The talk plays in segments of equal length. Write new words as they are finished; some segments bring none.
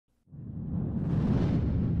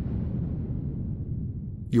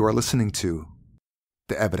You are listening to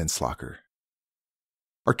The Evidence Locker.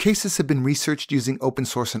 Our cases have been researched using open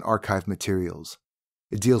source and archive materials.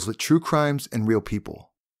 It deals with true crimes and real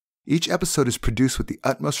people. Each episode is produced with the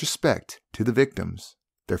utmost respect to the victims,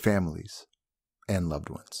 their families, and loved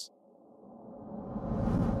ones.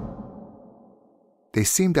 They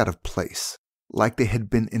seemed out of place, like they had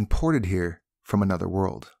been imported here from another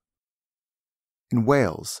world. In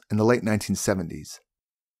Wales in the late 1970s,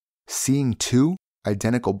 seeing two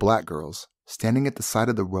identical black girls standing at the side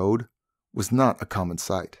of the road was not a common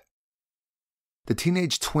sight. The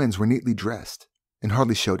teenage twins were neatly dressed and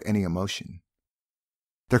hardly showed any emotion.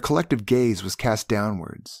 Their collective gaze was cast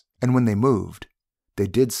downwards, and when they moved, they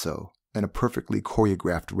did so in a perfectly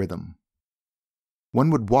choreographed rhythm.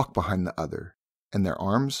 One would walk behind the other, and their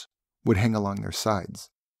arms would hang along their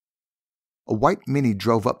sides. A white Mini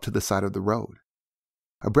drove up to the side of the road.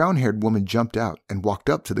 A brown-haired woman jumped out and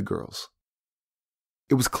walked up to the girls.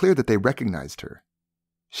 It was clear that they recognized her.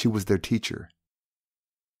 She was their teacher.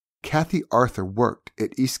 Kathy Arthur worked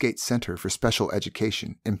at Eastgate Center for Special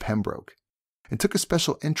Education in Pembroke and took a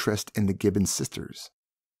special interest in the Gibbons sisters.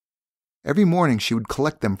 Every morning she would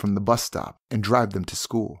collect them from the bus stop and drive them to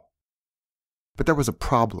school. But there was a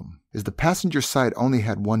problem. As the passenger side only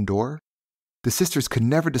had one door, the sisters could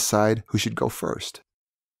never decide who should go first.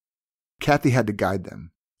 Kathy had to guide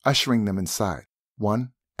them, ushering them inside,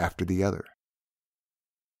 one after the other.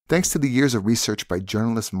 Thanks to the years of research by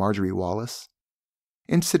journalist Marjorie Wallace,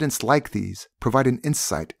 incidents like these provide an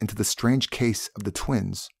insight into the strange case of the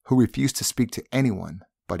twins who refused to speak to anyone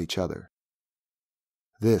but each other.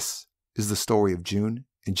 This is the story of June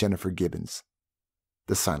and Jennifer Gibbons,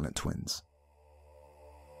 the Silent Twins.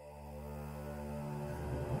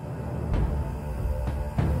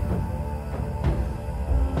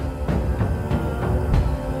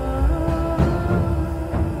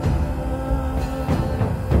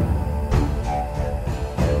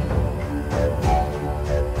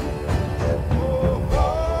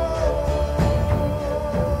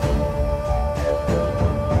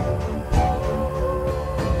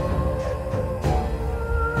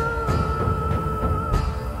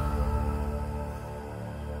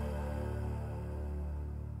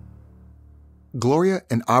 Gloria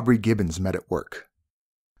and Aubrey Gibbons met at work.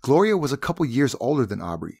 Gloria was a couple years older than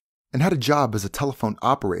Aubrey and had a job as a telephone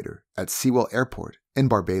operator at Sewell Airport in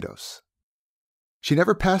Barbados. She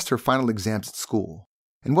never passed her final exams at school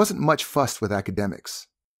and wasn't much fussed with academics.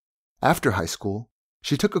 After high school,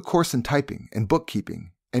 she took a course in typing and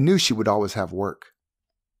bookkeeping and knew she would always have work.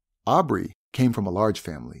 Aubrey came from a large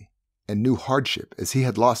family and knew hardship as he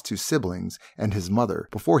had lost two siblings and his mother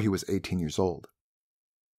before he was 18 years old.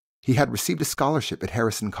 He had received a scholarship at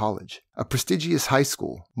Harrison College, a prestigious high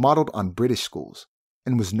school modeled on British schools,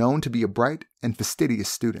 and was known to be a bright and fastidious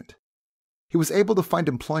student. He was able to find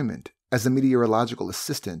employment as a meteorological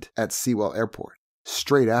assistant at Sewell Airport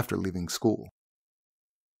straight after leaving school.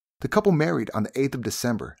 The couple married on the 8th of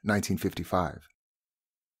December, 1955.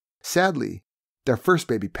 Sadly, their first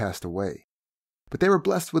baby passed away, but they were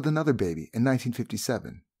blessed with another baby in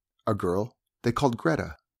 1957, a girl they called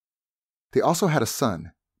Greta. They also had a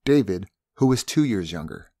son, David, who was 2 years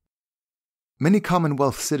younger. Many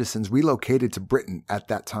Commonwealth citizens relocated to Britain at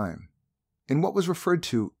that time, in what was referred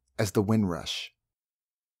to as the Windrush.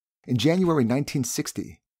 In January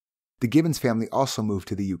 1960, the Gibbons family also moved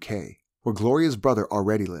to the UK, where Gloria's brother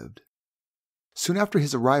already lived. Soon after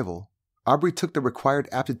his arrival, Aubrey took the required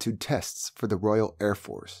aptitude tests for the Royal Air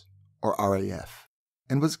Force, or RAF,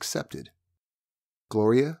 and was accepted.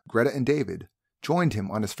 Gloria, Greta, and David joined him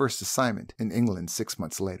on his first assignment in England 6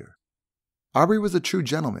 months later. Aubrey was a true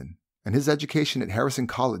gentleman, and his education at Harrison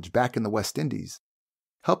College back in the West Indies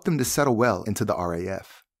helped him to settle well into the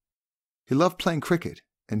RAF. He loved playing cricket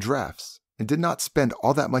and drafts and did not spend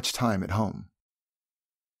all that much time at home.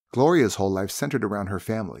 Gloria's whole life centered around her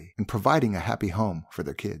family and providing a happy home for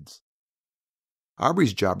their kids.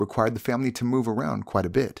 Aubrey's job required the family to move around quite a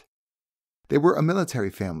bit. They were a military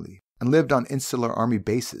family and lived on insular army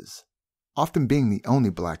bases, often being the only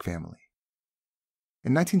black family.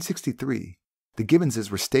 In 1963, the Gibbonses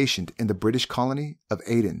were stationed in the British colony of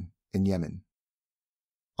Aden in Yemen.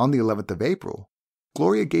 On the 11th of April,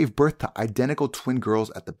 Gloria gave birth to identical twin girls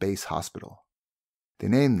at the base hospital. They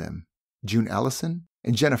named them June Allison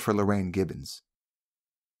and Jennifer Lorraine Gibbons.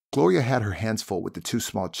 Gloria had her hands full with the two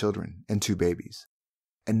small children and two babies,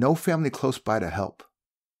 and no family close by to help.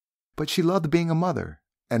 But she loved being a mother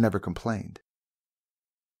and never complained.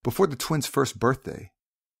 Before the twins' first birthday,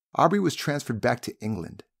 Aubrey was transferred back to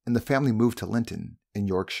England and the family moved to Linton in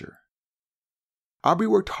Yorkshire. Aubrey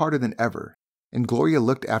worked harder than ever, and Gloria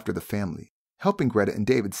looked after the family, helping Greta and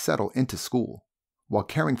David settle into school, while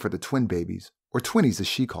caring for the twin babies, or twinnies as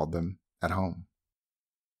she called them, at home.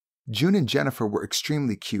 June and Jennifer were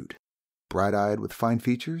extremely cute, bright-eyed with fine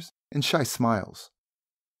features and shy smiles.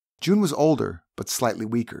 June was older, but slightly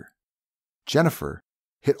weaker. Jennifer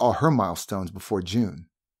hit all her milestones before June,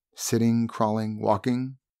 sitting, crawling,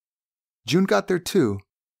 walking. June got there too,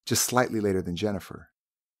 just slightly later than Jennifer.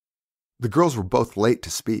 The girls were both late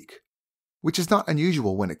to speak, which is not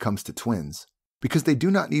unusual when it comes to twins, because they do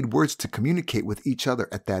not need words to communicate with each other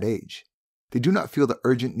at that age. They do not feel the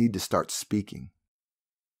urgent need to start speaking.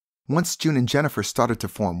 Once June and Jennifer started to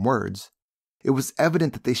form words, it was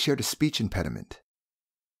evident that they shared a speech impediment.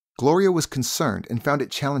 Gloria was concerned and found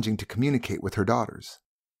it challenging to communicate with her daughters.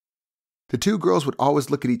 The two girls would always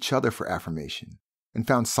look at each other for affirmation and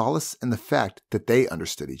found solace in the fact that they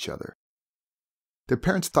understood each other. Their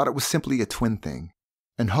parents thought it was simply a twin thing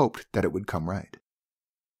and hoped that it would come right.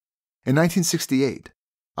 In 1968,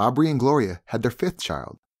 Aubrey and Gloria had their fifth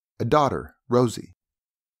child, a daughter, Rosie.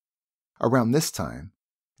 Around this time,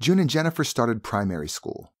 June and Jennifer started primary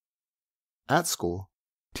school. At school,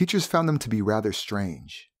 teachers found them to be rather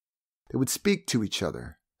strange. They would speak to each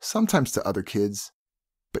other, sometimes to other kids,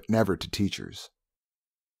 but never to teachers.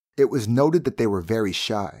 It was noted that they were very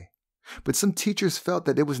shy, but some teachers felt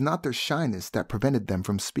that it was not their shyness that prevented them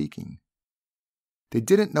from speaking. They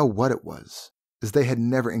didn't know what it was, as they had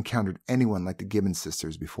never encountered anyone like the Gibbons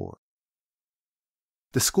sisters before.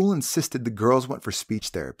 The school insisted the girls went for speech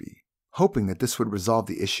therapy, hoping that this would resolve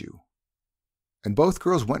the issue. And both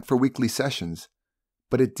girls went for weekly sessions,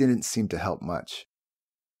 but it didn't seem to help much.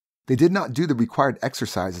 They did not do the required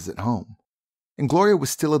exercises at home, and Gloria was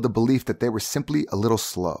still of the belief that they were simply a little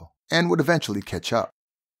slow and would eventually catch up.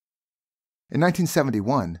 In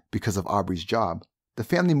 1971, because of Aubrey's job, the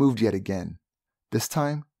family moved yet again, this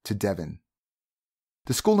time to Devon.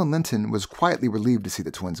 The school in Linton was quietly relieved to see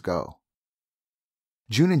the twins go.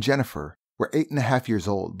 June and Jennifer were 8.5 years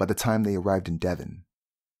old by the time they arrived in Devon.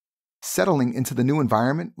 Settling into the new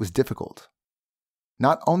environment was difficult.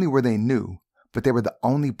 Not only were they new, but they were the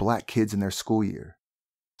only black kids in their school year,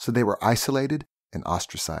 so they were isolated and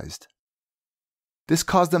ostracized. This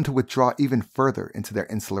caused them to withdraw even further into their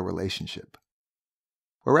insular relationship.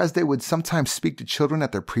 Whereas they would sometimes speak to children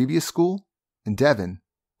at their previous school, in Devon,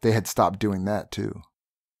 they had stopped doing that too.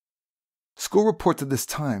 School reports at this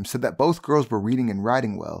time said that both girls were reading and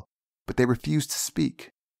writing well, but they refused to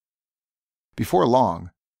speak. Before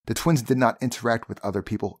long, the twins did not interact with other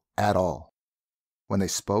people at all. When they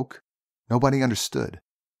spoke, nobody understood,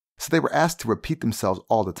 so they were asked to repeat themselves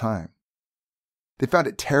all the time. They found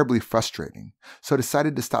it terribly frustrating, so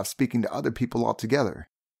decided to stop speaking to other people altogether.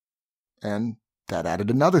 And that added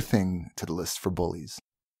another thing to the list for bullies.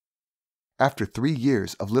 After 3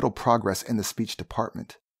 years of little progress in the speech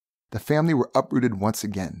department, the family were uprooted once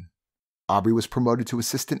again. Aubrey was promoted to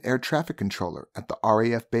assistant air traffic controller at the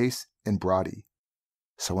RAF base in Brodie.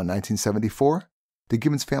 So in 1974, the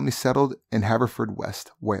Gibbons family settled in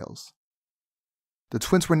Haverfordwest, Wales. The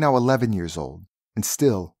twins were now 11 years old and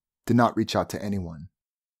still did not reach out to anyone.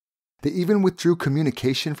 They even withdrew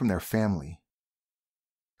communication from their family.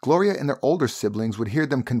 Gloria and their older siblings would hear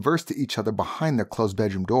them converse to each other behind their closed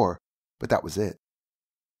bedroom door, but that was it.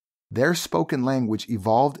 Their spoken language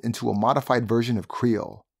evolved into a modified version of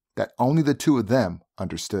Creole that only the two of them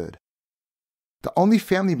understood. The only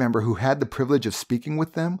family member who had the privilege of speaking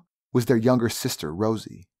with them was their younger sister,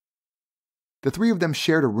 Rosie. The three of them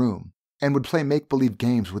shared a room and would play make-believe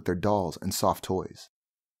games with their dolls and soft toys.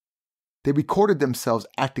 They recorded themselves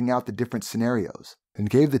acting out the different scenarios and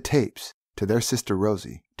gave the tapes to their sister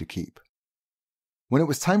Rosie to keep. When it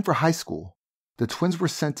was time for high school, the twins were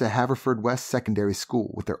sent to Haverfordwest Secondary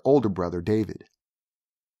School with their older brother, David.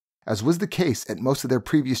 As was the case at most of their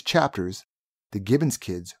previous chapters, the Gibbons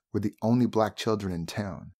kids were the only black children in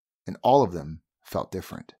town, and all of them felt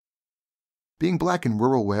different. Being black in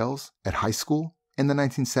rural Wales at high school in the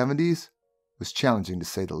 1970s was challenging to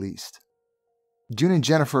say the least. June and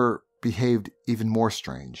Jennifer behaved even more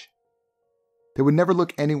strange. They would never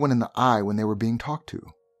look anyone in the eye when they were being talked to.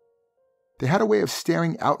 They had a way of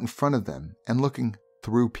staring out in front of them and looking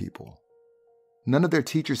through people. None of their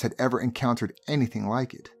teachers had ever encountered anything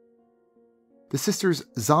like it. The sisters'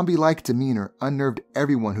 zombie-like demeanor unnerved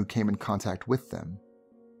everyone who came in contact with them.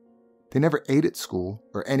 They never ate at school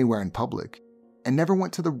or anywhere in public, and never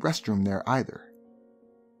went to the restroom there either.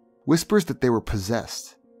 Whispers that they were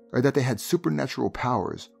possessed or that they had supernatural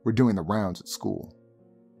powers were doing the rounds at school.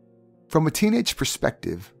 From a teenage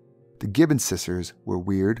perspective, the Gibbons sisters were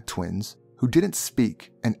weird twins who didn't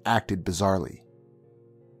speak and acted bizarrely.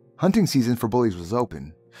 Hunting season for bullies was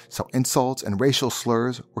open, so insults and racial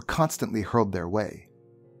slurs were constantly hurled their way.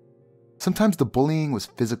 Sometimes the bullying was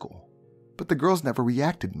physical, but the girls never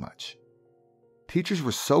reacted much. Teachers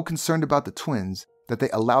were so concerned about the twins that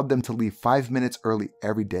they allowed them to leave 5 minutes early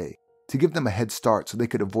every day to give them a head start so they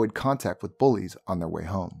could avoid contact with bullies on their way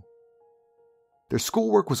home. Their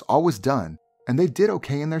schoolwork was always done, and they did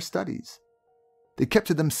okay in their studies. They kept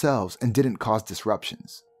to themselves and didn't cause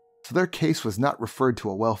disruptions, so their case was not referred to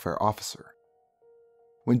a welfare officer.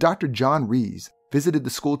 When Dr. John Rees visited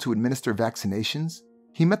the school to administer vaccinations,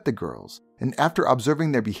 he met the girls, and after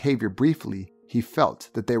observing their behavior briefly, he felt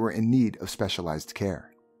that they were in need of specialized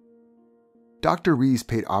care. Dr. Rees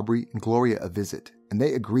paid Aubrey and Gloria a visit, and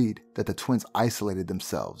they agreed that the twins isolated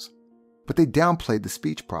themselves, but they downplayed the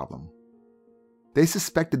speech problem. They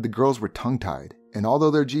suspected the girls were tongue-tied, and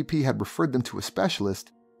although their GP had referred them to a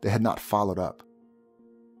specialist, they had not followed up.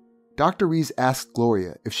 Dr. Rees asked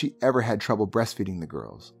Gloria if she ever had trouble breastfeeding the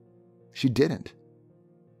girls. She didn't.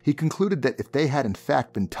 He concluded that if they had in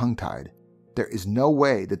fact been tongue-tied, there is no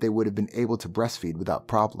way that they would have been able to breastfeed without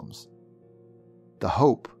problems. The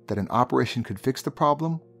hope that an operation could fix the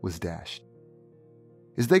problem was dashed.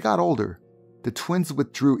 As they got older, the twins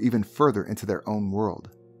withdrew even further into their own world.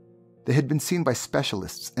 They had been seen by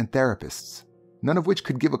specialists and therapists, none of which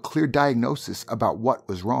could give a clear diagnosis about what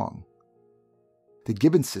was wrong. The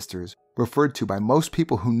Gibbons sisters were referred to by most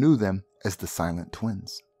people who knew them as the silent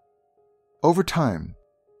twins. Over time,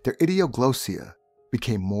 their idioglossia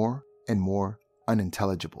became more and more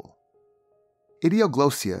unintelligible.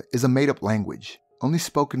 Idioglossia is a made-up language, only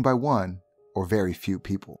spoken by one or very few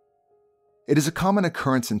people. It is a common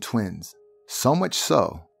occurrence in twins, so much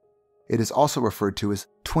so, it is also referred to as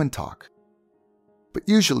twin talk. But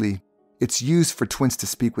usually, it's used for twins to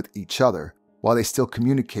speak with each other while they still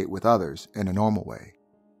communicate with others in a normal way.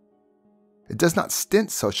 It does not stint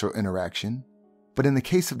social interaction, but in the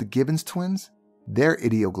case of the Gibbons twins, their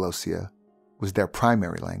idioglossia was their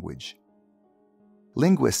primary language.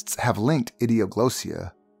 Linguists have linked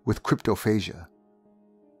idioglossia with cryptophagia.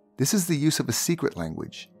 This is the use of a secret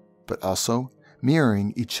language, but also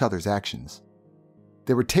mirroring each other's actions.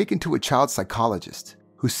 They were taken to a child psychologist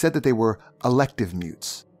who said that they were elective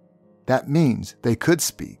mutes. That means they could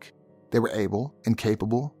speak, they were able and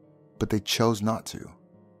capable, but they chose not to.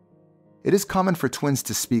 It is common for twins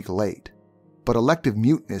to speak late, but elective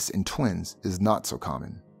muteness in twins is not so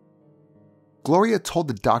common. Gloria told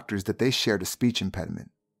the doctors that they shared a speech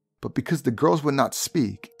impediment, but because the girls would not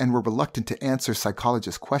speak and were reluctant to answer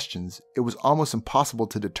psychologist questions, it was almost impossible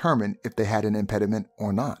to determine if they had an impediment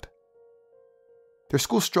or not. Their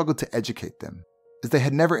school struggled to educate them, as they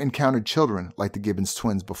had never encountered children like the Gibbons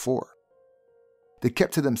twins before. They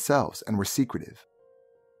kept to themselves and were secretive.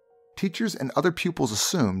 Teachers and other pupils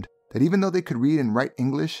assumed that even though they could read and write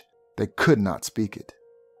English, they could not speak it.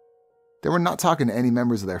 They were not talking to any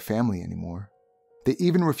members of their family anymore. They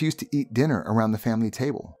even refused to eat dinner around the family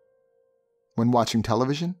table. When watching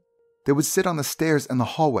television, they would sit on the stairs in the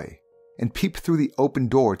hallway and peep through the open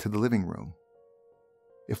door to the living room.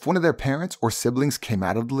 If one of their parents or siblings came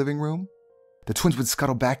out of the living room, the twins would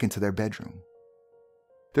scuttle back into their bedroom.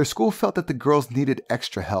 Their school felt that the girls needed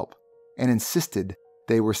extra help and insisted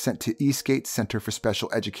they were sent to Eastgate Center for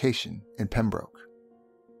Special Education in Pembroke.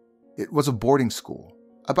 It was a boarding school,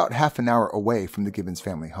 about half an hour away from the Gibbons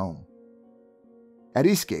family home. At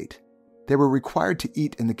Eastgate, they were required to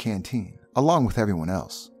eat in the canteen, along with everyone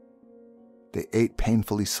else. They ate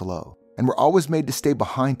painfully slow and were always made to stay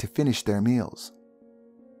behind to finish their meals.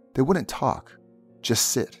 They wouldn't talk, just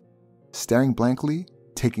sit, staring blankly,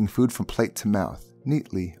 taking food from plate to mouth,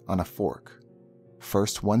 neatly on a fork.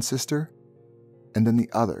 First one sister, and then the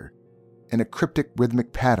other, in a cryptic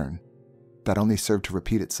rhythmic pattern that only served to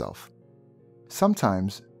repeat itself.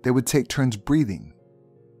 Sometimes they would take turns breathing.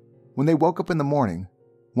 When they woke up in the morning,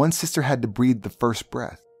 one sister had to breathe the first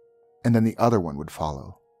breath, and then the other one would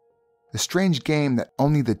follow. A strange game that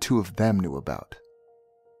only the two of them knew about.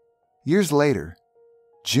 Years later,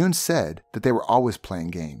 June said that they were always playing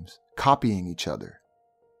games, copying each other.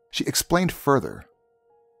 She explained further.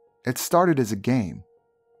 It started as a game,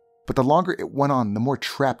 but the longer it went on, the more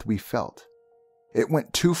trapped we felt. It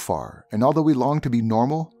went too far, and although we longed to be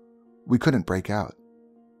normal, we couldn't break out.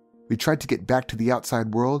 We tried to get back to the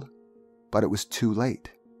outside world, but it was too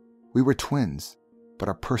late. We were twins, but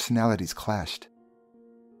our personalities clashed.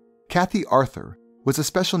 Kathy Arthur was a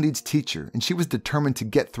special needs teacher, and she was determined to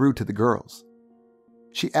get through to the girls.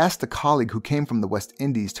 She asked a colleague who came from the West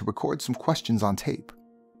Indies to record some questions on tape.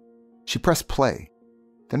 She pressed play,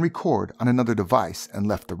 then record on another device and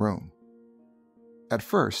left the room. At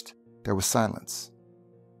first, there was silence.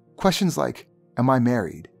 Questions like, "Am I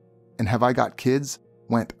married?" and "Have I got kids?"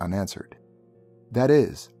 went unanswered. That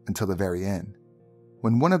is, until the very end,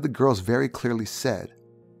 when one of the girls very clearly said,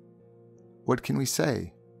 "What can we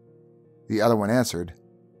say?" The other one answered,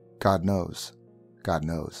 "God knows, God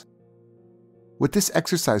knows." What this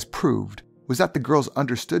exercise proved was that the girls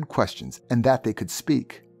understood questions and that they could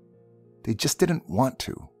speak. They just didn't want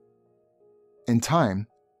to. In time,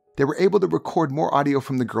 they were able to record more audio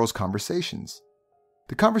from the girls' conversations.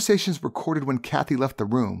 The conversations recorded when Kathy left the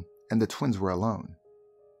room and the twins were alone.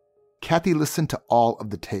 Kathy listened to all of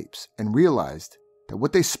the tapes and realized that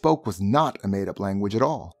what they spoke was not a made-up language at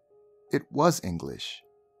all. It was English,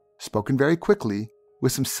 spoken very quickly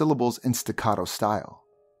with some syllables in staccato style.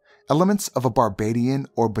 Elements of a Barbadian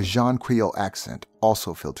or Bajan Creole accent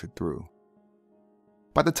also filtered through.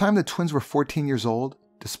 By the time the twins were 14 years old,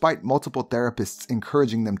 despite multiple therapists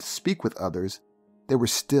encouraging them to speak with others, they were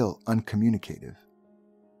still uncommunicative.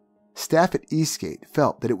 Staff at Eastgate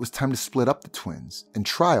felt that it was time to split up the twins and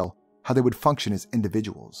trial how they would function as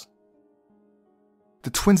individuals. The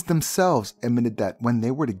twins themselves admitted that when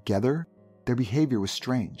they were together, their behavior was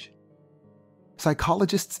strange.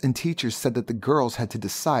 Psychologists and teachers said that the girls had to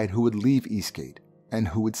decide who would leave Eastgate and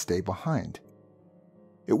who would stay behind.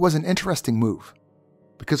 It was an interesting move,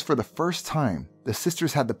 because for the first time, the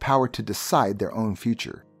sisters had the power to decide their own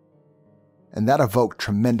future. And that evoked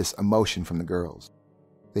tremendous emotion from the girls.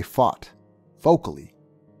 They fought, vocally,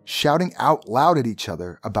 shouting out loud at each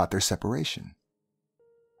other about their separation.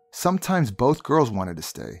 Sometimes both girls wanted to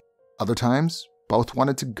stay, other times both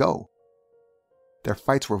wanted to go. Their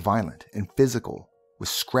fights were violent and physical, with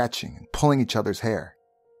scratching and pulling each other's hair.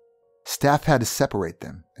 Staff had to separate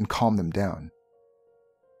them and calm them down.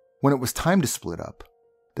 When it was time to split up,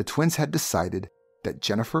 the twins had decided that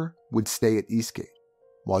Jennifer would stay at Eastgate,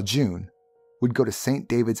 while June would go to St.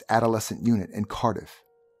 David's Adolescent Unit in Cardiff,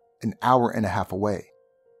 an hour and a half away.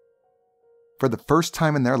 For the first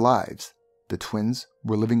time in their lives, the twins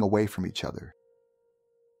were living away from each other.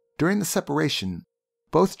 During the separation,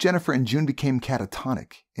 both Jennifer and June became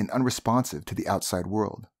catatonic and unresponsive to the outside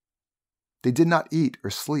world. They did not eat or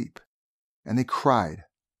sleep, and they cried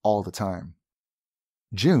all the time.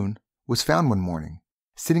 June was found one morning,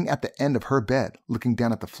 sitting at the end of her bed looking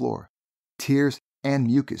down at the floor, tears and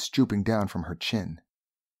mucus drooping down from her chin.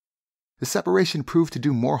 The separation proved to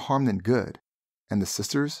do more harm than good, and the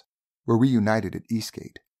sisters were reunited at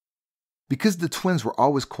Eastgate. Because the twins were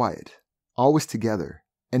always quiet, always together,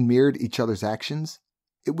 and mirrored each other's actions,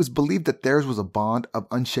 it was believed that theirs was a bond of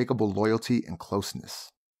unshakable loyalty and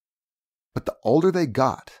closeness. But the older they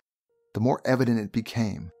got, the more evident it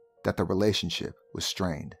became that the relationship was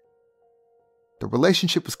strained. The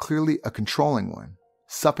relationship was clearly a controlling one,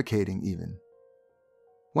 suffocating even.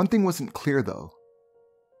 One thing wasn't clear though.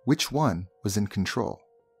 Which one was in control?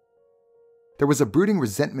 There was a brooding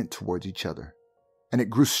resentment towards each other, and it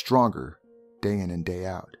grew stronger day in and day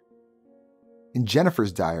out. In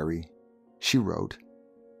Jennifer's diary, she wrote,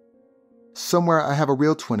 "Somewhere I have a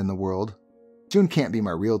real twin in the world. June can't be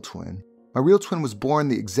my real twin. My real twin was born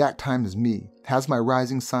the exact time as me, has my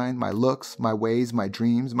rising sign, my looks, my ways, my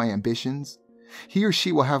dreams, my ambitions. He or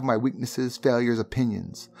she will have my weaknesses, failures,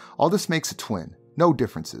 opinions. All this makes a twin. No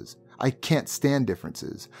differences. I can't stand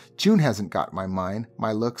differences. June hasn't got my mind,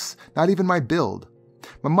 my looks, not even my build.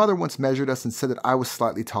 My mother once measured us and said that I was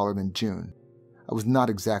slightly taller than June. I was not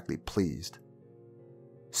exactly pleased."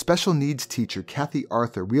 Special needs teacher Kathy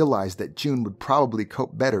Arthur realized that June would probably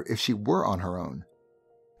cope better if she were on her own.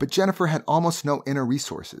 But Jennifer had almost no inner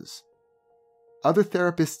resources. Other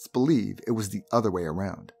therapists believe it was the other way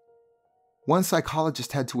around. One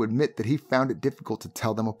psychologist had to admit that he found it difficult to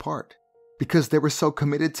tell them apart, because they were so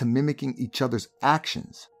committed to mimicking each other's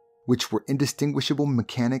actions, which were indistinguishable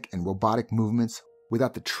mechanic and robotic movements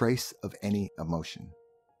without the trace of any emotion.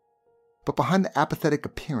 But behind the apathetic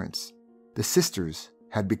appearance, the sisters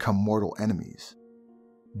had become mortal enemies.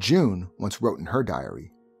 June once wrote in her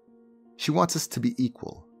diary, "She wants us to be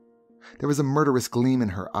equal. There was a murderous gleam in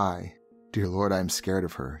her eye. Dear Lord, I am scared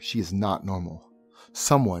of her. She is not normal.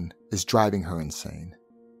 Someone is driving her insane.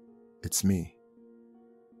 It's me."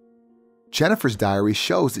 Jennifer's diary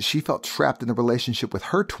shows that she felt trapped in a relationship with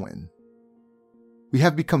her twin. "We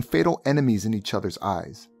have become fatal enemies in each other's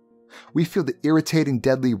eyes. We feel the irritating,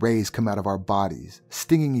 deadly rays come out of our bodies,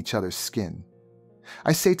 stinging each other's skin.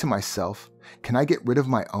 I say to myself, can I get rid of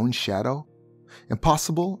my own shadow?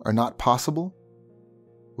 Impossible or not possible?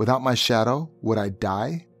 Without my shadow, would I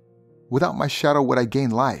die? Without my shadow, would I gain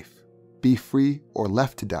life, be free or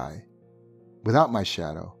left to die? Without my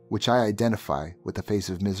shadow, which I identify with the face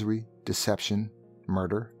of misery, deception,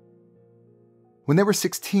 murder?" When they were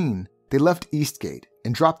 16, they left Eastgate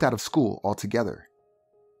and dropped out of school altogether.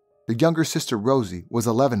 The younger sister Rosie was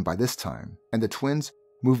 11 by this time, and the twins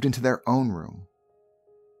moved into their own room.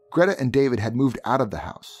 Greta and David had moved out of the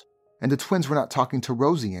house, and the twins were not talking to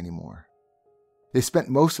Rosie anymore. They spent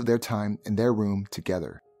most of their time in their room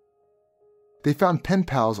together. They found pen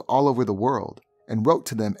pals all over the world and wrote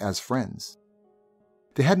to them as friends.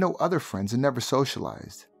 They had no other friends and never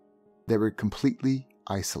socialized. They were completely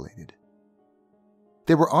isolated.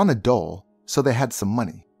 They were on a dole, so they had some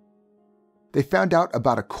money. They found out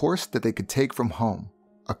about a course that they could take from home,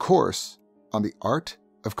 a course on the art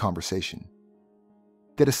of conversation.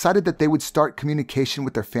 They decided that they would start communication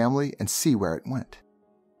with their family and see where it went.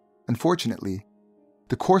 Unfortunately,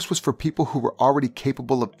 the course was for people who were already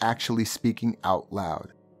capable of actually speaking out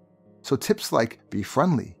loud. So tips like be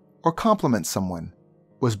friendly or compliment someone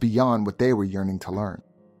was beyond what they were yearning to learn.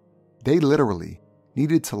 They literally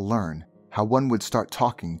needed to learn how one would start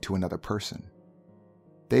talking to another person.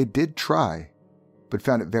 They did try, but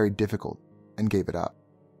found it very difficult and gave it up.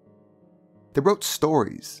 They wrote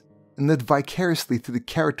stories and lived vicariously through the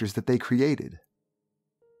characters that they created.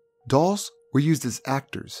 Dolls were used as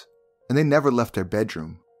actors, and they never left their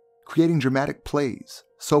bedroom, creating dramatic plays,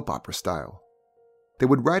 soap opera style. They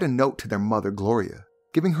would write a note to their mother, Gloria,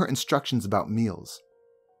 giving her instructions about meals.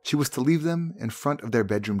 She was to leave them in front of their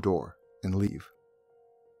bedroom door and leave.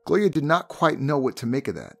 Gloria did not quite know what to make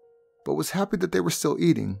of that, but was happy that they were still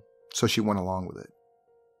eating, so she went along with it.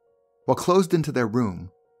 While closed into their room,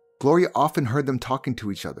 Gloria often heard them talking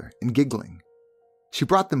to each other and giggling. She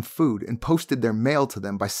brought them food and posted their mail to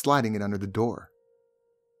them by sliding it under the door.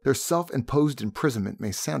 Their self-imposed imprisonment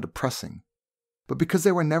may sound depressing, but because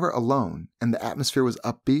they were never alone and the atmosphere was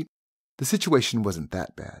upbeat, the situation wasn't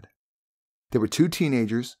that bad. They were two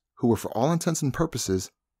teenagers who were, for all intents and purposes,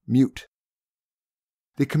 mute.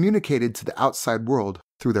 They communicated to the outside world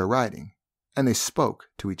through their writing, and they spoke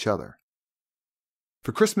to each other.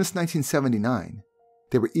 For Christmas 1979,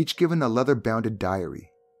 they were each given a leather-bounded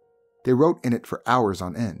diary. They wrote in it for hours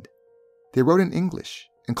on end. They wrote in English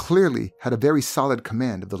and clearly had a very solid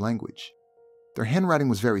command of the language. Their handwriting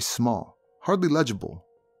was very small, hardly legible,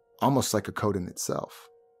 almost like a code in itself.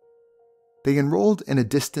 They enrolled in a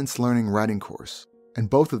distance learning writing course, and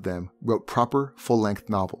both of them wrote proper, full-length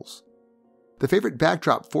novels. The favorite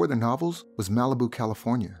backdrop for their novels was Malibu,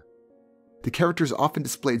 California. The characters often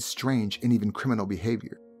displayed strange and even criminal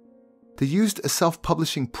behavior. They used a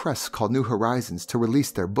self-publishing press called New Horizons to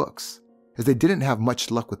release their books, as they didn't have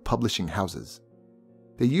much luck with publishing houses.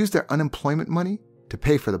 They used their unemployment money to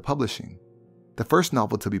pay for the publishing. The first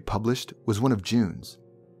novel to be published was one of June's,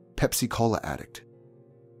 Pepsi Cola Addict.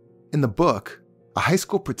 In the book, a high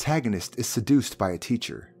school protagonist is seduced by a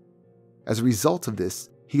teacher. As a result of this,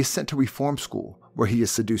 he is sent to reform school, where he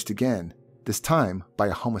is seduced again, this time by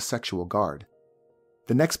a homosexual guard.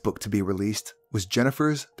 The next book to be released was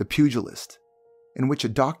Jennifer's The Pugilist, in which a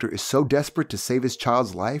doctor is so desperate to save his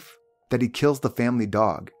child's life that he kills the family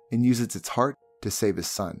dog and uses its heart to save his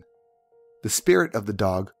son. The spirit of the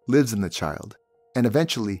dog lives in the child, and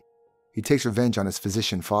eventually, he takes revenge on his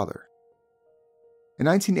physician father. In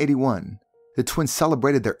 1981, the twins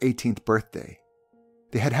celebrated their 18th birthday.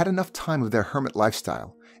 They had had enough time of their hermit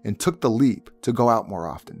lifestyle and took the leap to go out more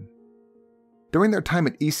often. During their time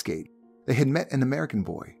at Eastgate, they had met an American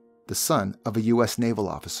boy, the son of a U.S. naval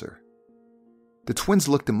officer. The twins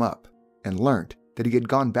looked him up and learned that he had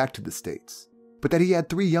gone back to the States, but that he had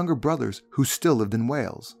 3 younger brothers who still lived in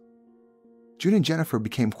Wales. June and Jennifer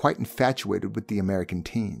became quite infatuated with the American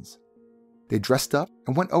teens. They dressed up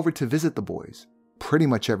and went over to visit the boys pretty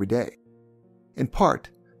much every day. In part,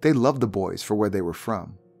 they loved the boys for where they were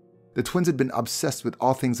from. The twins had been obsessed with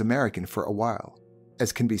all things American for a while,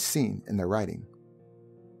 as can be seen in their writing.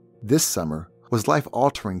 This summer was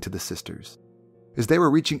life-altering to the sisters, as they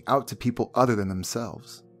were reaching out to people other than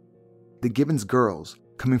themselves. The Gibbons girls,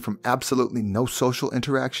 coming from absolutely no social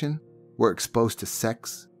interaction, were exposed to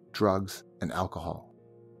sex, drugs, and alcohol.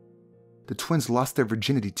 The twins lost their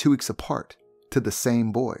virginity 2 weeks apart to the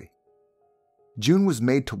same boy. June was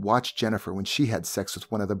made to watch Jennifer when she had sex with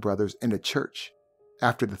one of the brothers in a church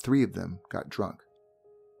after the 3 of them got drunk.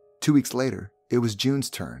 2 weeks later, it was June's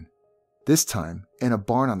turn, this time in a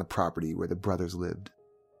barn on the property where the brothers lived.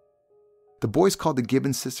 The boys called the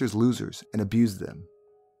Gibbons sisters losers and abused them.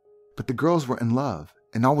 But the girls were in love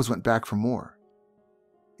and always went back for more.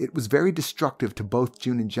 It was very destructive to both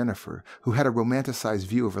June and Jennifer, who had a romanticized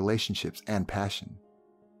view of relationships and passion.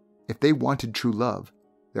 If they wanted true love,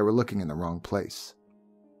 they were looking in the wrong place.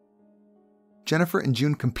 Jennifer and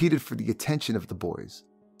June competed for the attention of the boys,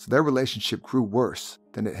 so their relationship grew worse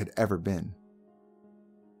than it had ever been.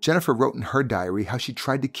 Jennifer wrote in her diary how she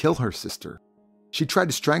tried to kill her sister. She tried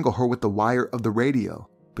to strangle her with the wire of the radio,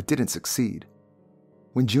 but didn't succeed.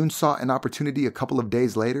 When June saw an opportunity a couple of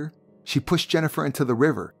days later, she pushed Jennifer into the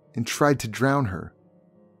river and tried to drown her,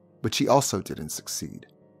 but she also didn't succeed.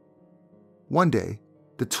 One day,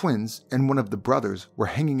 the twins and one of the brothers were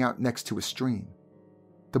hanging out next to a stream.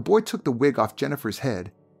 The boy took the wig off Jennifer's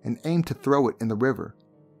head and aimed to throw it in the river,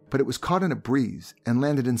 but it was caught in a breeze and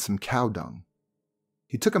landed in some cow dung.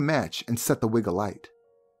 He took a match and set the wig alight.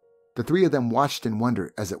 The three of them watched in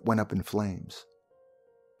wonder as it went up in flames.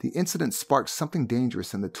 The incident sparked something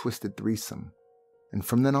dangerous in the twisted threesome, and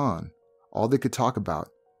from then on, all they could talk about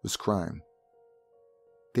was crime.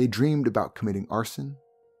 They dreamed about committing arson,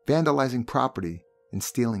 vandalizing property, and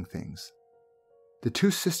stealing things. The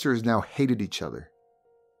two sisters now hated each other,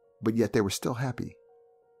 but yet they were still happy.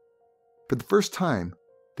 For the first time,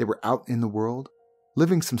 they were out in the world,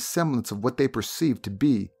 living some semblance of what they perceived to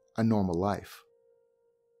be a normal life.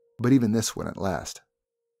 But even this wouldn't last.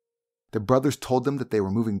 The brothers told them that they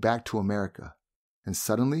were moving back to America, and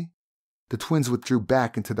suddenly, the twins withdrew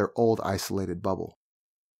back into their old isolated bubble.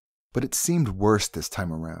 But it seemed worse this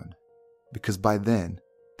time around, because by then,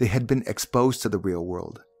 they had been exposed to the real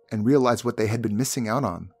world and realized what they had been missing out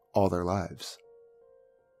on all their lives.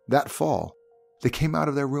 That fall, they came out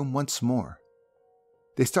of their room once more.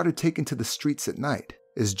 They started taking to the streets at night,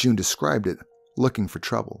 as June described it, looking for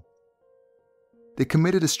trouble. They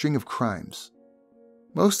committed a string of crimes.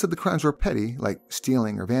 Most of the crimes were petty, like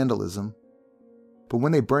stealing or vandalism. But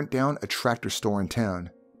when they burnt down a tractor store in town,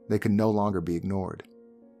 they could no longer be ignored.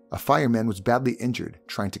 A fireman was badly injured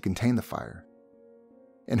trying to contain the fire.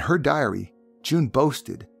 In her diary, June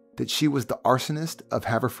boasted that she was the arsonist of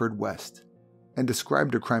Haverfordwest and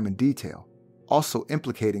described her crime in detail, also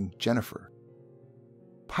implicating Jennifer.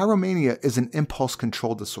 Pyromania is an impulse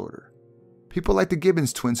control disorder. People like the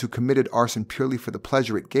Gibbons twins who committed arson purely for the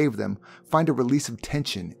pleasure it gave them find a release of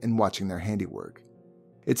tension in watching their handiwork.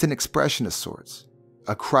 It's an expression of sorts,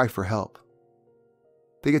 a cry for help.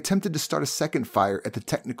 They attempted to start a second fire at the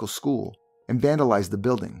technical school and vandalized the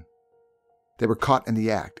building. They were caught in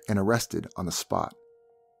the act and arrested on the spot.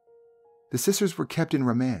 The sisters were kept in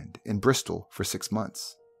remand in Bristol for 6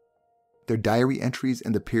 months. Their diary entries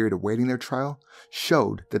in the period awaiting their trial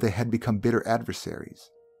showed that they had become bitter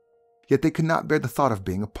adversaries. Yet they could not bear the thought of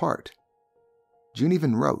being apart. June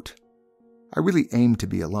even wrote, "I really aim to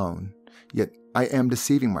be alone, yet I am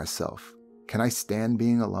deceiving myself. Can I stand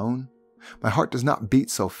being alone? My heart does not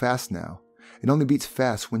beat so fast now. It only beats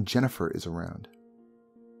fast when Jennifer is around."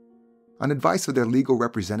 On advice of their legal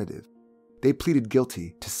representative, they pleaded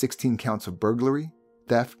guilty to 16 counts of burglary,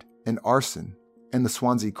 theft, and arson in the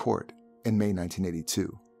Swansea court in May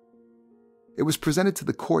 1982. It was presented to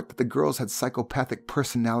the court that the girls had psychopathic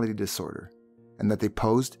personality disorder and that they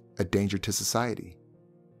posed a danger to society.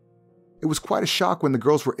 It was quite a shock when the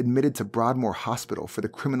girls were admitted to Broadmoor Hospital for the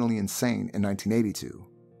criminally insane in 1982.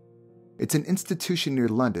 It's an institution near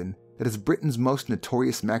London that is Britain's most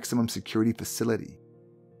notorious maximum security facility.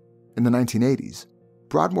 In the 1980s,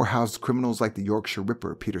 Broadmoor housed criminals like the Yorkshire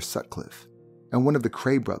Ripper Peter Sutcliffe and one of the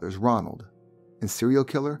Cray brothers, Ronald, and serial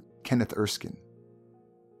killer Kenneth Erskine.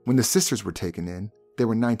 When the sisters were taken in, they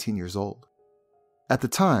were 19 years old. At the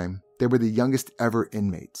time, they were the youngest ever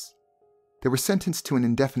inmates. They were sentenced to an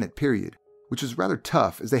indefinite period, which was rather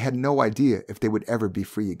tough as they had no idea if they would ever be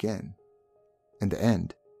free again. In the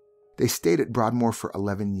end, they stayed at Broadmoor for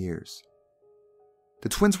 11 years. The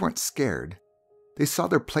twins weren't scared. They saw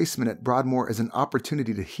their placement at Broadmoor as an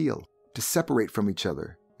opportunity to heal, to separate from each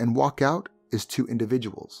other, and walk out as two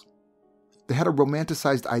individuals. They had a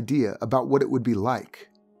romanticized idea about what it would be like.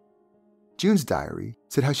 June's diary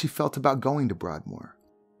said how she felt about going to Broadmoor.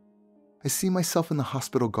 "I see myself in the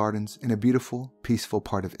hospital gardens in a beautiful, peaceful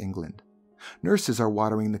part of England. Nurses are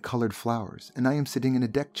watering the colored flowers, and I am sitting in a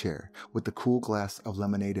deck chair with the cool glass of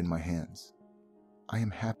lemonade in my hands. I am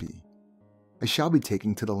happy. I shall be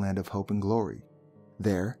taken to the land of hope and glory.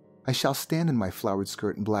 There, I shall stand in my flowered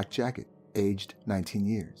skirt and black jacket, aged 19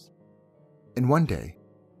 years. And one day,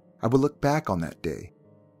 I will look back on that day,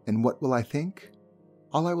 and what will I think?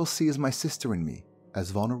 All I will see is my sister and me,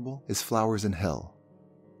 as vulnerable as flowers in hell.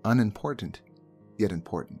 Unimportant, yet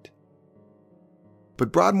important."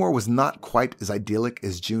 But Broadmoor was not quite as idyllic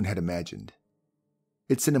as June had imagined.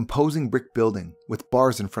 It's an imposing brick building with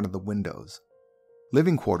bars in front of the windows.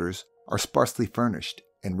 Living quarters are sparsely furnished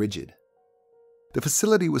and rigid. The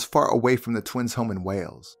facility was far away from the twins' home in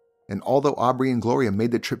Wales, and although Aubrey and Gloria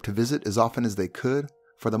made the trip to visit as often as they could,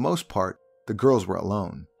 for the most part, the girls were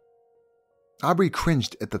alone. Aubrey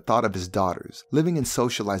cringed at the thought of his daughters living and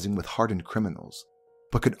socializing with hardened criminals,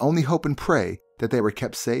 but could only hope and pray that they were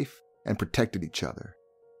kept safe and protected each other.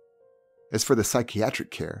 As for the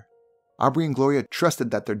psychiatric care, Aubrey and Gloria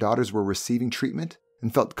trusted that their daughters were receiving treatment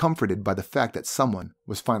and felt comforted by the fact that someone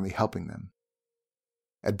was finally helping them.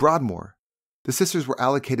 At Broadmoor, the sisters were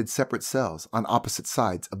allocated separate cells on opposite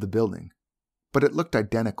sides of the building, but it looked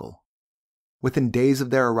identical. Within days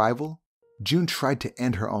of their arrival, June tried to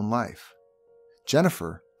end her own life.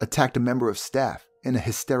 Jennifer attacked a member of staff in a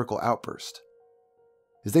hysterical outburst.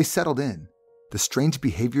 As they settled in, the strange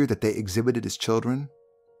behavior that they exhibited as children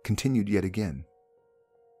continued yet again.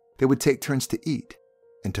 They would take turns to eat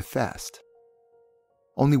and to fast.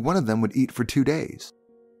 Only one of them would eat for 2 days,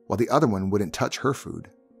 while the other one wouldn't touch her food.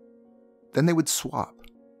 Then they would swap.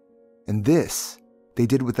 And this they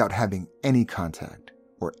did without having any contact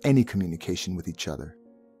or any communication with each other.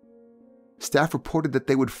 Staff reported that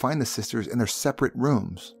they would find the sisters in their separate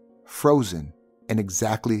rooms, frozen in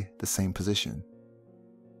exactly the same position.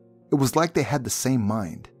 It was like they had the same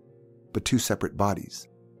mind, but 2 separate bodies.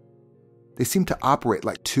 They seemed to operate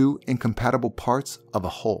like 2 incompatible parts of a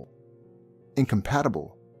whole.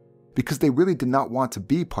 Incompatible because they really did not want to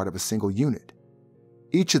be part of a single unit.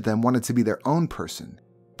 Each of them wanted to be their own person,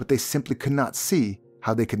 but they simply could not see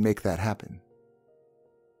how they could make that happen.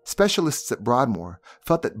 Specialists at Broadmoor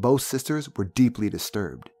felt that both sisters were deeply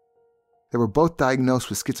disturbed. They were both diagnosed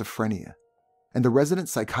with schizophrenia, and the resident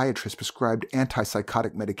psychiatrist prescribed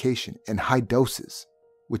antipsychotic medication in high doses,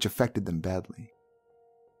 which affected them badly.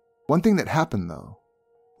 One thing that happened, though,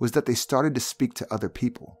 was that they started to speak to other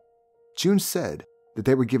people. June said that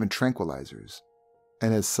they were given tranquilizers,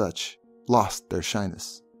 and as such, lost their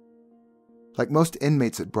shyness. Like most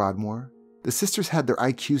inmates at Broadmoor, the sisters had their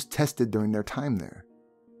IQs tested during their time there.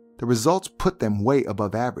 The results put them way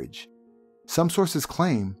above average. Some sources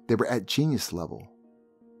claim they were at genius level.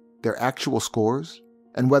 Their actual scores,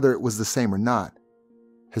 and whether it was the same or not,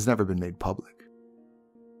 has never been made public.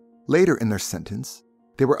 Later in their sentence,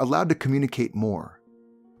 they were allowed to communicate more.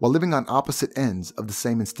 While living on opposite ends of the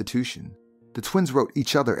same institution, the twins wrote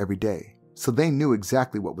each other every day, so they knew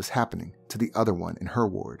exactly what was happening to the other one in her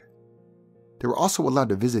ward. They were also allowed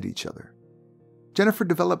to visit each other. Jennifer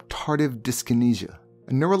developed tardive dyskinesia,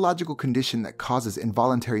 a neurological condition that causes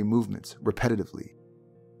involuntary movements repetitively.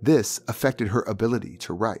 This affected her ability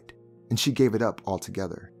to write, and she gave it up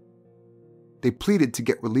altogether. They pleaded to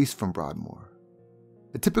get released from Broadmoor.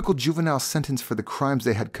 A typical juvenile sentence for the crimes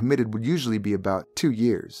they had committed would usually be about 2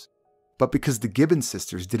 years, but because the Gibbons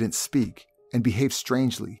sisters didn't speak and behaved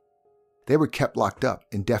strangely, they were kept locked up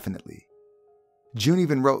indefinitely. June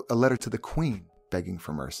even wrote a letter to the Queen begging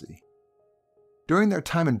for mercy. During their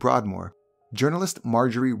time in Broadmoor, journalist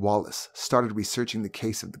Marjorie Wallace started researching the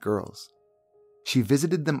case of the girls. She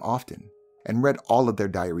visited them often and read all of their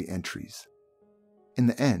diary entries. In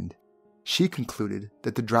the end, she concluded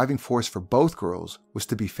that the driving force for both girls was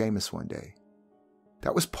to be famous one day.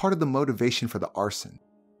 That was part of the motivation for the arson.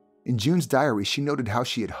 In June's diary, she noted how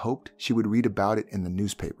she had hoped she would read about it in the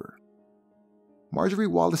newspaper. Marjorie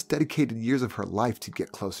Wallace dedicated years of her life to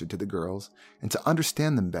get closer to the girls and to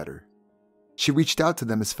understand them better. She reached out to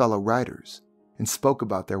them as fellow writers and spoke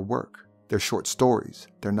about their work, their short stories,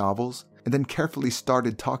 their novels, and then carefully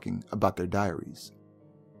started talking about their diaries.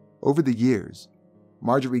 Over the years,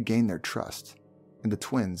 Marjorie gained their trust, and the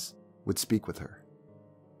twins would speak with her.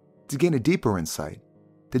 To gain a deeper insight,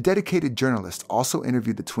 the dedicated journalist also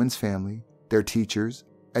interviewed the twins' family, their teachers,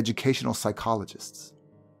 educational psychologists.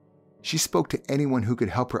 She spoke to anyone who could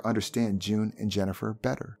help her understand June and Jennifer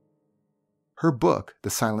better. Her book, The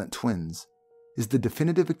Silent Twins, is the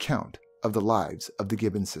definitive account of the lives of the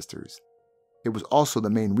Gibbons sisters. It was also the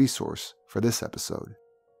main resource for this episode.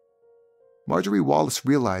 Marjorie Wallace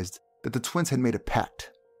realized that the twins had made a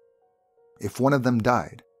pact. If one of them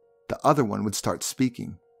died, the other one would start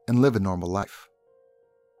speaking and live a normal life.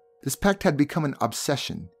 This pact had become an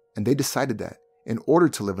obsession, and they decided that, in order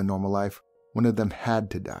to live a normal life, one of them had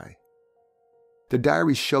to die. Their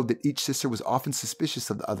diaries showed that each sister was often suspicious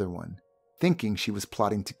of the other one, thinking she was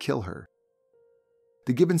plotting to kill her.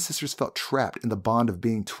 The Gibbons sisters felt trapped in the bond of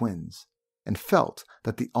being twins, and felt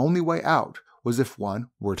that the only way out was if one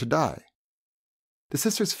were to die. The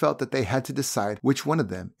sisters felt that they had to decide which one of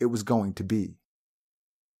them it was going to be.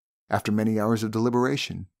 After many hours of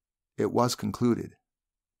deliberation, it was concluded.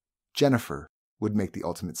 Jennifer would make the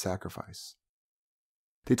ultimate sacrifice.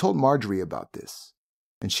 They told Marjorie about this,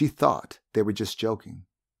 and she thought they were just joking,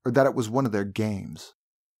 or that it was one of their games.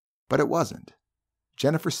 But it wasn't.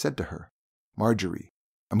 Jennifer said to her, "Marjorie,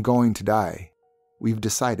 I'm going to die. We've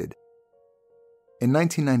decided." In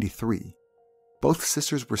 1993, both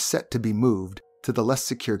sisters were set to be moved to the less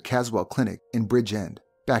secure Caswell Clinic in Bridgend,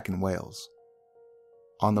 back in Wales.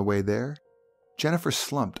 On the way there, Jennifer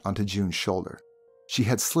slumped onto June's shoulder. She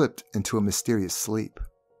had slipped into a mysterious sleep.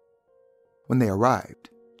 When they arrived,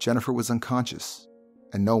 Jennifer was unconscious,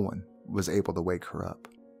 and no one was able to wake her up.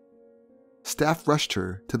 Staff rushed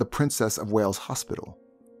her to the Princess of Wales Hospital,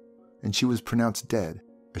 and she was pronounced dead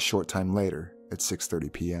a short time later at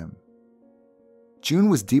 6:30 p.m. June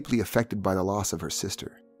was deeply affected by the loss of her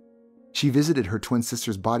sister. She visited her twin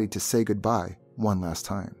sister's body to say goodbye one last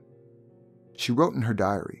time. She wrote in her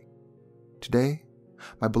diary, "Today,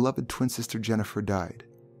 my beloved twin sister Jennifer died.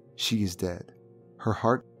 She is dead. Her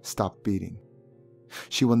heart stopped beating.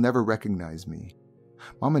 She will never recognize me.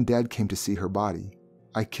 Mom and Dad came to see her body.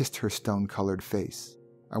 I kissed her stone-colored face.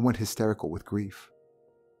 I went hysterical with grief."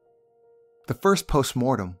 The first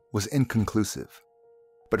post-mortem was inconclusive,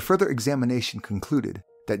 but further examination concluded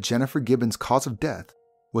that Jennifer Gibbons' cause of death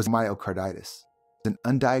was myocarditis, an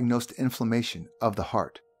undiagnosed inflammation of the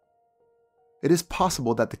heart. It is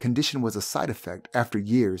possible that the condition was a side effect after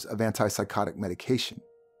years of antipsychotic medication,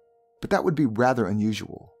 but that would be rather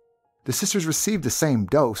unusual. The sisters received the same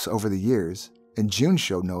dose over the years, and June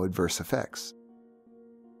showed no adverse effects.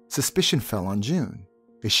 Suspicion fell on June,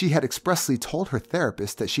 as she had expressly told her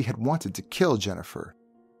therapist that she had wanted to kill Jennifer.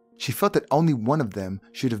 She felt that only one of them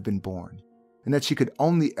should have been born, and that she could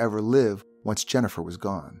only ever live once Jennifer was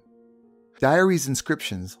gone. Diary's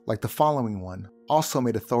inscriptions, like the following one, also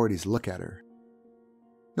made authorities look at her.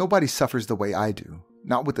 "Nobody suffers the way I do,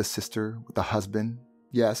 not with a sister, with a husband,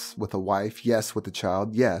 yes, with a wife, yes, with a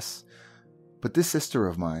child, yes. But this sister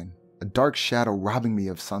of mine, a dark shadow robbing me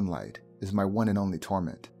of sunlight, is my one and only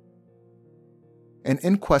torment." An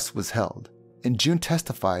inquest was held, and June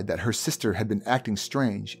testified that her sister had been acting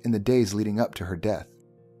strange in the days leading up to her death.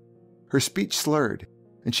 Her speech slurred,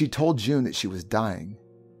 and she told June that she was dying.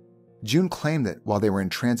 June claimed that while they were in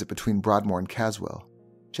transit between Broadmoor and Caswell,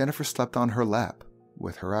 Jennifer slept on her lap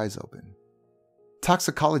with her eyes open.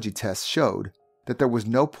 Toxicology tests showed that there was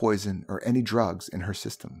no poison or any drugs in her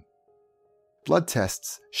system. Blood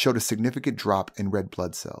tests showed a significant drop in red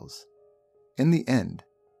blood cells. In the end,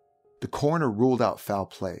 the coroner ruled out foul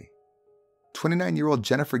play. 29-year-old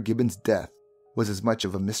Jennifer Gibbons' death was as much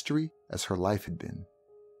of a mystery as her life had been.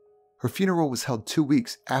 Her funeral was held 2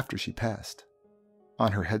 weeks after she passed.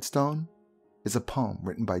 On her headstone is a poem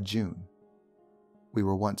written by June. "We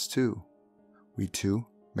were once two. We two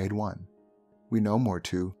made one. We no more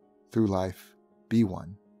two, through life, be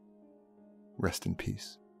one. Rest in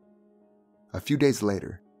peace." A few days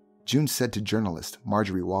later, June said to journalist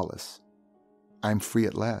Marjorie Wallace, "I'm free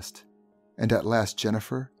at last, and at last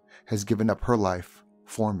Jennifer has given up her life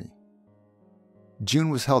for me." June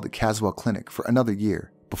was held at Caswell Clinic for another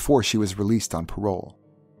year before she was released on parole.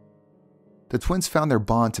 The twins found their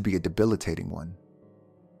bond to be a debilitating one.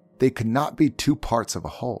 They could not be two parts of a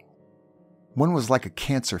whole. One was like a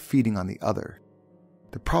cancer feeding on the other.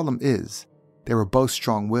 The problem is, they were both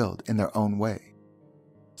strong-willed in their own way.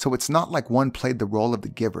 So it's not like one played the role of the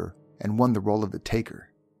giver and one the role of the taker.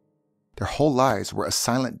 Their whole lives were a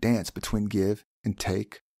silent dance between give and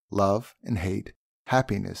take, love and hate,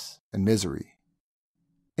 happiness and misery.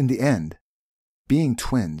 In the end, being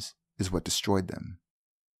twins is what destroyed them.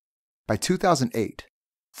 By 2008,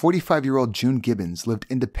 45-year-old June Gibbons lived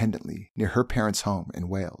independently near her parents' home in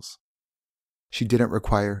Wales. She didn't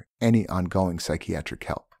require any ongoing psychiatric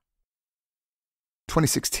help.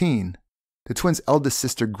 2016, the twins' eldest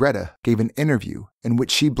sister Greta gave an interview in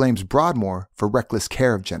which she blames Broadmoor for reckless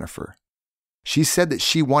care of Jennifer. She said that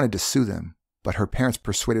she wanted to sue them, but her parents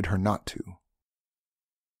persuaded her not to.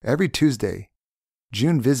 Every Tuesday,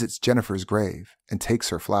 June visits Jennifer's grave and takes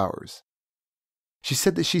her flowers. She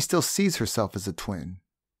said that she still sees herself as a twin,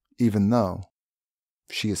 even though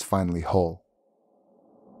she is finally whole.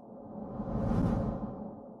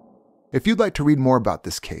 If you'd like to read more about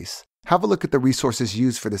this case, have a look at the resources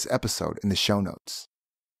used for this episode in the show notes.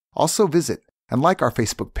 Also visit and like our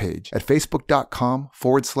Facebook page at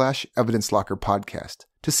facebook.com/Evidence Locker Podcast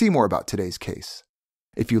to see more about today's case.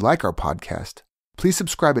 If you like our podcast, please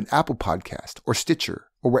subscribe in Apple Podcast or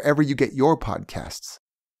Stitcher or wherever you get your podcasts.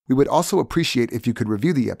 We would also appreciate if you could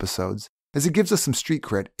review the episodes, as it gives us some street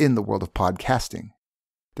cred in the world of podcasting.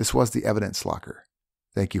 This was the Evidence Locker.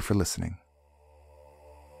 Thank you for listening.